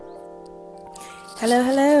Hello,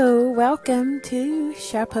 hello. Welcome to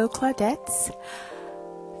Chapeau Claudette's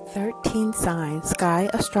 13 Signs Sky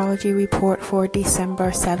Astrology Report for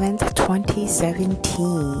December 7th,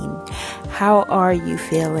 2017. How are you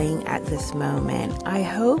feeling at this moment? I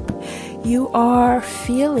hope you are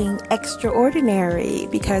feeling extraordinary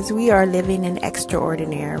because we are living an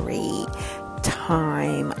extraordinary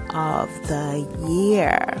time of the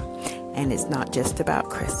year. And it's not just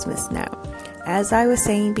about Christmas now. As I was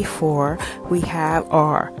saying before, we have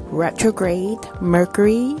our retrograde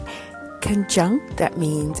Mercury conjunct. That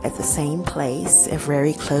means at the same place,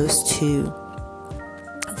 very close to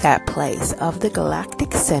that place of the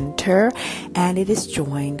galactic center, and it is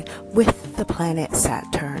joined with the planet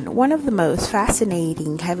Saturn, one of the most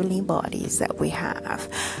fascinating heavenly bodies that we have.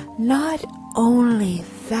 Not only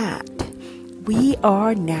that, we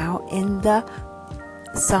are now in the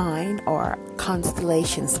sign or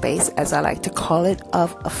constellation space, as I like to call it,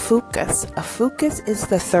 of Ophiuchus. Ophiuchus is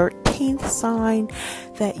the 13th sign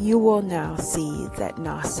that you will now see that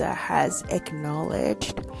NASA has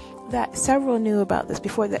acknowledged. That several knew about this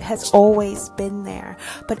before, that has always been there.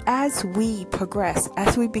 But as we progress,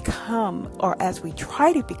 as we become, or as we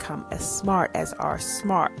try to become as smart as our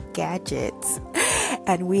smart gadgets,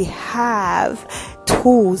 and we have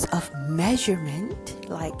tools of measurement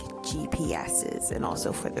like GPSs and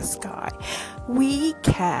also for the sky, we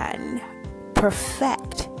can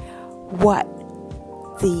perfect what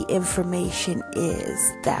the information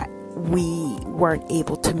is that we weren't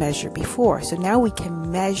able to measure before. So now we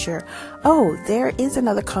can measure, there is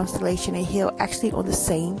another constellation, a hill, actually on the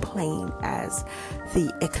same plane as the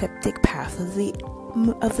ecliptic path of the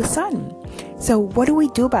sun. So what do we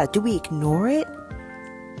do about it? Do we ignore it?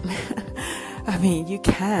 I mean, you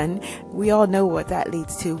can. We all know what that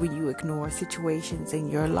leads to when you ignore situations in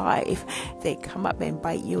your life. They come up and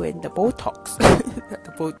bite you in the buttocks.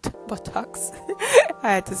 The buttocks.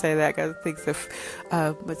 I had to say that because I think of,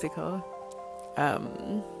 what's it called? I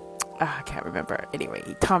can't remember. Anyway,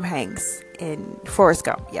 Tom Hanks in Forrest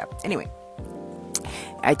Gump. Yeah. Anyway,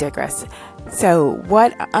 I digress. So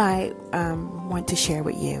what I want to share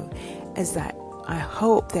with you is that I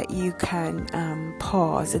hope that you can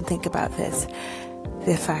pause and think about this.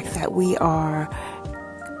 The fact that we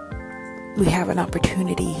have an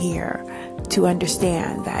opportunity here to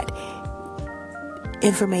understand that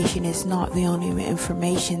information is not the only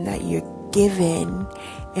information that you're given.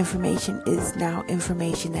 Information is now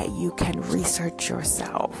information that you can research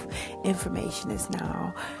yourself. Information is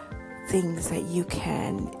now things that you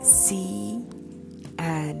can see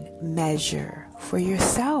and measure for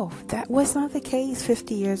yourself. That was not the case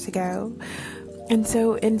 50 years ago. And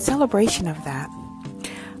so in celebration of that,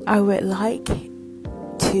 I would like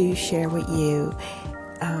to share with you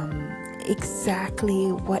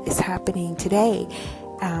exactly what is happening today.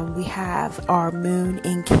 We have our moon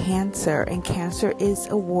in Cancer, and Cancer is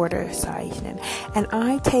a water sign. And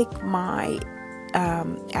I take my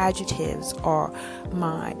adjectives or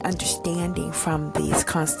my understanding from these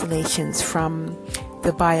constellations from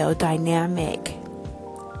the biodynamic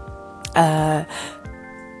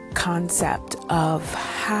concept of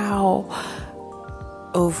how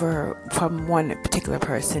from one particular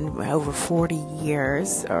person, over 40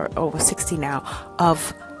 years or over 60 now,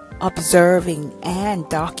 of observing and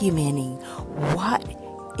documenting what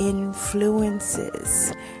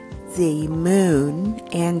influences the moon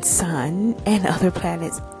and sun and other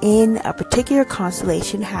planets in a particular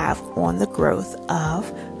constellation have on the growth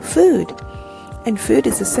of food. And food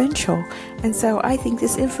is essential. And so I think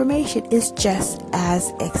this information is just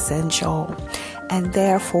as essential. And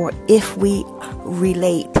therefore, if we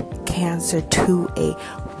relate Cancer to a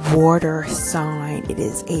water sign, it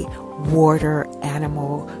is a water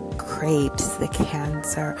animal. Grapes, the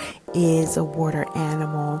Cancer is a water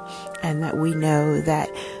animal, and that we know that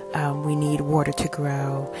we need water to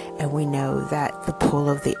grow, and we know that the pull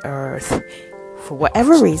of the earth, for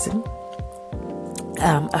whatever reason,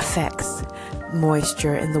 affects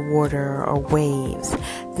moisture in the water or waves.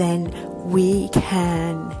 Then we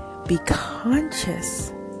can be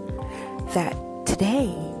conscious that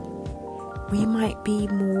today we might be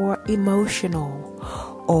more emotional,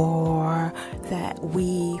 or that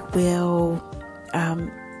we will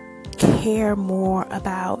care more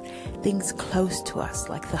about things close to us,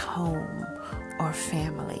 like the home or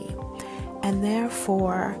family. And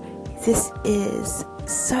therefore, this is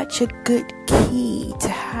such a good key to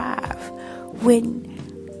have when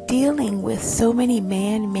dealing with so many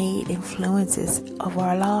man-made influences of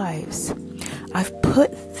our lives. I've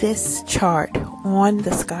put this chart on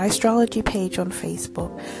the Sky Astrology page on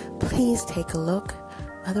Facebook. Please take a look.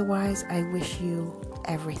 Otherwise, I wish you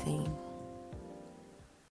everything.